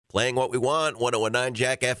Playing what we want, 101.9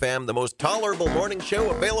 Jack FM, the most tolerable morning show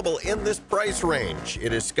available in this price range.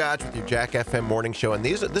 It is Scotch with your Jack FM morning show, and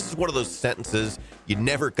this is one of those sentences you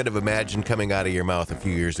never could have imagined coming out of your mouth a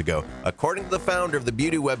few years ago. According to the founder of the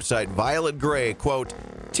beauty website, Violet Gray, quote,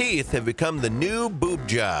 teeth have become the new boob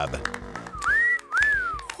job.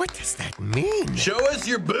 What does that mean? Show us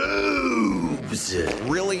your boobs.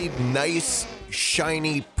 Really nice,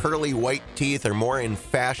 shiny, pearly white teeth are more in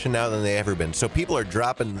fashion now than they ever been. So people are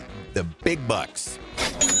dropping the big bucks,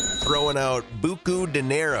 throwing out buku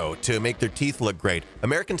dinero to make their teeth look great.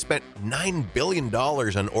 Americans spent $9 billion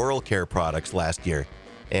on oral care products last year.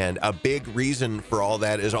 And a big reason for all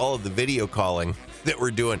that is all of the video calling that we're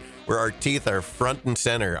doing, where our teeth are front and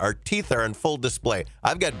center. Our teeth are on full display.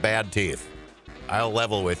 I've got bad teeth. I'll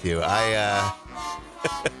level with you. I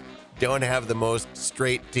don't have the most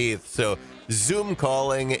straight teeth, so Zoom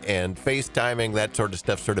calling and FaceTiming, that sort of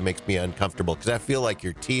stuff sort of makes me uncomfortable because I feel like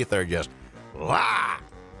your teeth are just,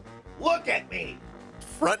 look at me,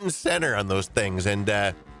 front and center on those things. And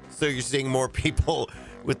so you're seeing more people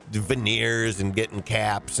with veneers and getting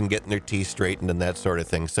caps and getting their teeth straightened and that sort of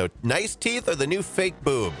thing. So nice teeth are the new fake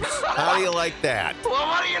boobs. How do you like that? Well,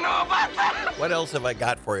 what do you know about that? What else have I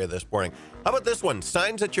got for you this morning? How about this one?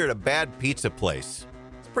 Signs that you're at a bad pizza place.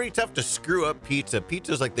 It's pretty tough to screw up pizza.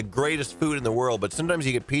 Pizza is like the greatest food in the world, but sometimes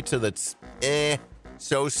you get pizza that's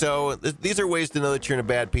so-so. These are ways to know that you're in a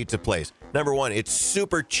bad pizza place. Number one, it's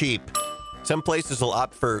super cheap. Some places will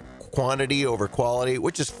opt for quantity over quality,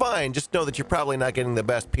 which is fine. Just know that you're probably not getting the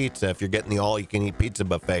best pizza if you're getting the all-you-can-eat pizza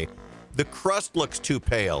buffet. The crust looks too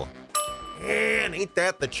pale. And ain't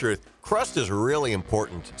that the truth? Crust is really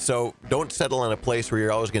important, so don't settle on a place where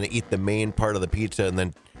you're always going to eat the main part of the pizza and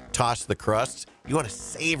then toss the crusts. You want to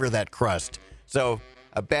savor that crust. So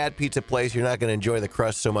a bad pizza place, you're not going to enjoy the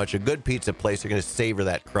crust so much. A good pizza place, you're going to savor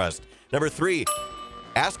that crust. Number three,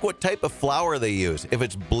 ask what type of flour they use. If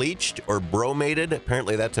it's bleached or bromated,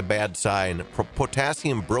 apparently that's a bad sign.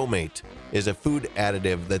 Potassium bromate is a food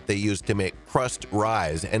additive that they use to make crust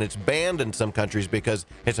rise, and it's banned in some countries because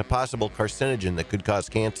it's a possible carcinogen that could cause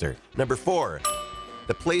cancer. Number four,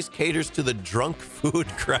 the place caters to the drunk food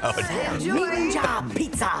crowd. Ninja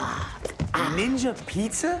pizza. Ninja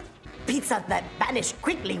pizza? Pizza that vanish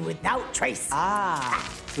quickly without trace.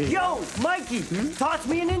 Yo, Mikey, toss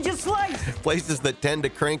me a ninja slice. Places that tend to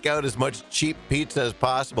crank out as much cheap pizza as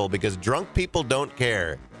possible because drunk people don't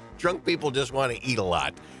care. Drunk people just want to eat a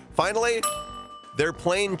lot. Finally, their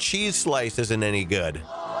plain cheese slice isn't any good.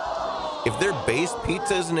 If their base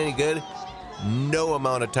pizza isn't any good, no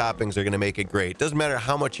amount of toppings are going to make it great. Doesn't matter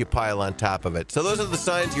how much you pile on top of it. So those are the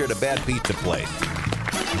signs you're at a bad pizza place.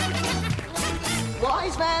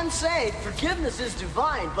 Wise man say forgiveness is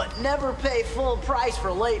divine, but never pay full price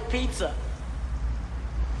for late pizza.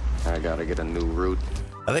 I gotta get a new route.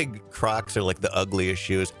 I think Crocs are like the ugliest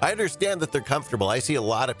shoes. I understand that they're comfortable. I see a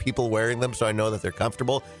lot of people wearing them, so I know that they're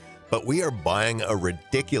comfortable. But we are buying a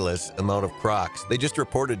ridiculous amount of Crocs. They just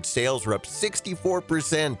reported sales were up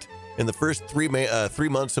 64% in the first three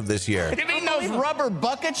months of this year. You mean those rubber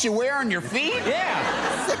buckets you wear on your feet?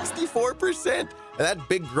 Yeah. 64%. And that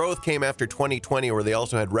big growth came after 2020, where they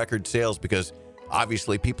also had record sales because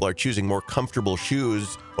obviously people are choosing more comfortable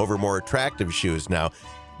shoes over more attractive shoes now.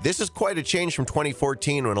 This is quite a change from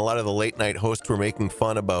 2014 when a lot of the late night hosts were making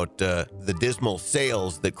fun about the dismal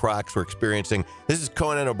sales that Crocs were experiencing. This is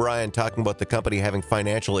Conan O'Brien talking about the company having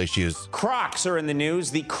financial issues. Crocs are in the news.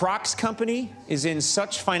 The Crocs company is in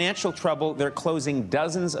such financial trouble, they're closing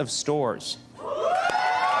dozens of stores.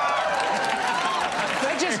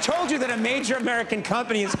 I just told you that a major American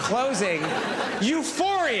company is closing.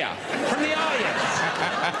 Euphoria from the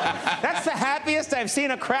audience. That's the happiest I've seen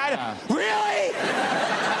a crowd. Really?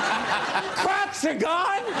 Crocs are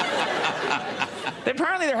gone?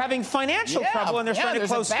 Apparently they're having financial trouble and they're starting to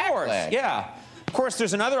close stores. Yeah. Of course,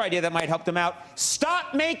 there's another idea that might help them out.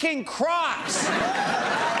 Stop making Crocs.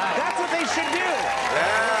 That's what they should do.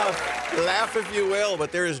 Well, laugh if you will,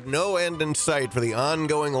 but there is no end in sight for the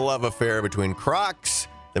ongoing love affair between Crocs,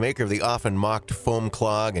 the maker of the often mocked foam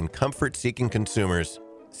clog, and comfort-seeking consumers.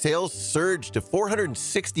 Sales surged to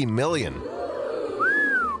 $460 million.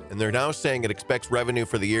 And they're now saying it expects revenue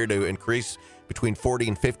for the year to increase between 40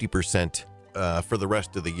 and 50% for the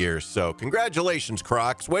rest of the year. So congratulations,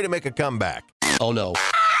 Crocs. Way to make a comeback. Oh no.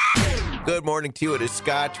 Good morning to you. It is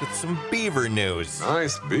Scotch with some beaver news.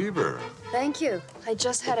 Nice beaver. Thank you. I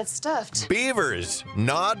just had it stuffed. Beavers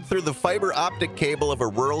gnawed through the fiber optic cable of a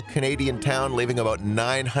rural Canadian town, leaving about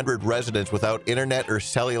 900 residents without internet or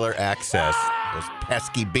cellular access. Those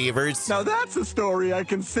pesky beavers. Now that's a story I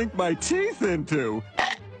can sink my teeth into.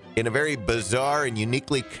 In a very bizarre and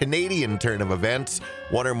uniquely Canadian turn of events,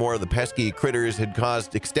 one or more of the pesky critters had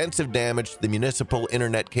caused extensive damage to the municipal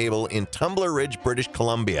internet cable in Tumbler Ridge, British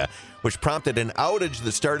Columbia, which prompted an outage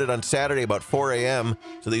that started on Saturday about 4 a.m.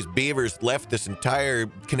 So these beavers left this entire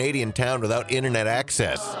Canadian town without internet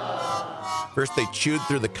access. First, they chewed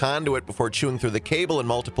through the conduit before chewing through the cable in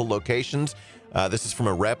multiple locations. This is from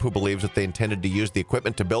a rep who believes that they intended to use the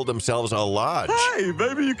equipment to build themselves a lodge. Hey,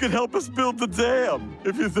 maybe you can help us build the dam,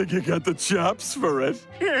 if you think you got the chops for it.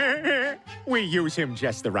 We use him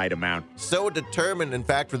just the right amount. So determined, in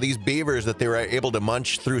fact, were these beavers that they were able to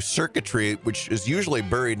munch through circuitry, which is usually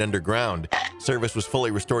buried underground. Service was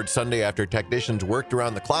fully restored Sunday after technicians worked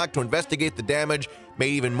around the clock to investigate the damage,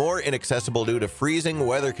 made even more inaccessible due to freezing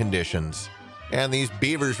weather conditions. And these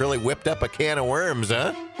beavers really whipped up a can of worms,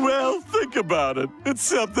 huh? Well, think about it. It's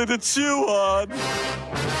something to chew on.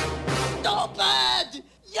 Stupid!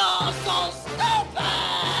 You're so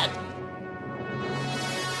stupid!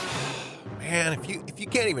 Man, if you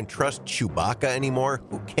can't even trust Chewbacca anymore,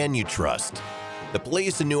 who can you trust? The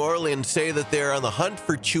police in New Orleans say that they're on the hunt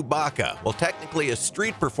for Chewbacca. Well, technically a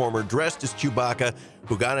street performer dressed as Chewbacca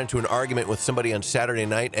who got into an argument with somebody on Saturday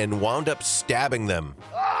night and wound up stabbing them.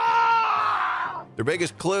 Their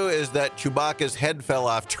biggest clue is that Chewbacca's head fell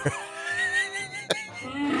off.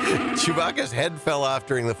 Chewbacca's head fell off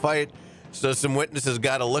during the fight, so some witnesses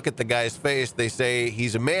got a look at the guy's face. They say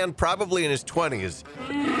he's a man probably in his 20s.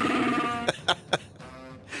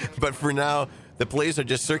 But for now, the police are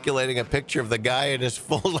just circulating a picture of the guy in his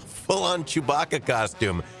full-on Chewbacca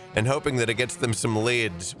costume and hoping that it gets them some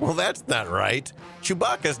leads. Well, that's not right.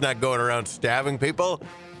 Chewbacca's not going around stabbing people.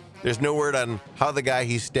 There's no word on how the guy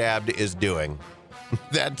he stabbed is doing.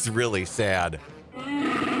 That's really sad.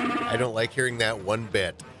 I don't like hearing that one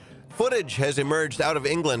bit. Footage has emerged out of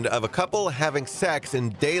England of a couple having sex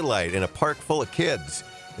in daylight in a park full of kids.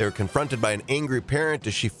 They were confronted by an angry parent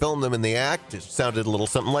as she filmed them in the act. It sounded a little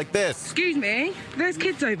something like this. Excuse me, there's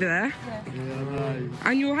kids over there.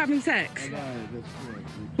 And you're having sex?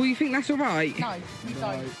 Well, you think that's all right? No, we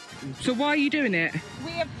don't. So why are you doing it?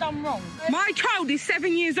 We have done wrong. My child is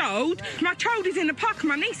 7 years old. My child is in the park and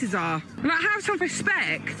my nieces are. Like, have some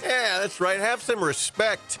respect. Yeah, that's right. Have some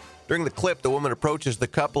respect. During the clip, the woman approaches the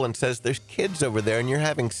couple and says, "There's kids over there and you're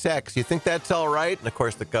having sex. You think that's all right?" And of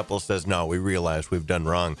course, the couple says, "No, we realize we've done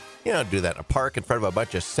wrong." You don't do that in a park in front of a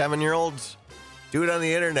bunch of 7-year-olds. Do it on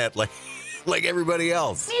the internet like everybody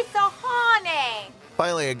else. Mr. Horny.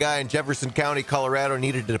 Finally, a guy in Jefferson County, Colorado,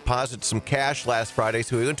 needed to deposit some cash last Friday,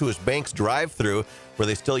 so he went to his bank's drive-thru, where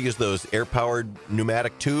they still use those air-powered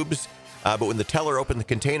pneumatic tubes. But when the teller opened the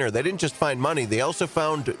container, they didn't just find money, they also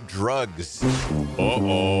found drugs.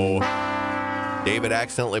 Uh-oh. David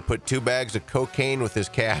accidentally put 2 bags of cocaine with his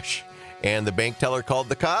cash, and the bank teller called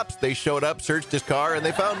the cops. They showed up, searched his car, and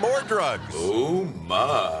they found more drugs. Oh,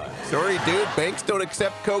 my. Sorry, dude, banks don't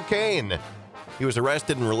accept cocaine. He was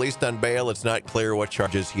arrested and released on bail. It's not clear what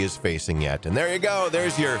charges he is facing yet. And there you go.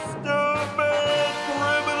 There's your Stupid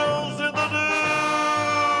Criminals in the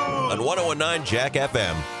News on 101.9 Jack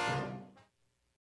FM.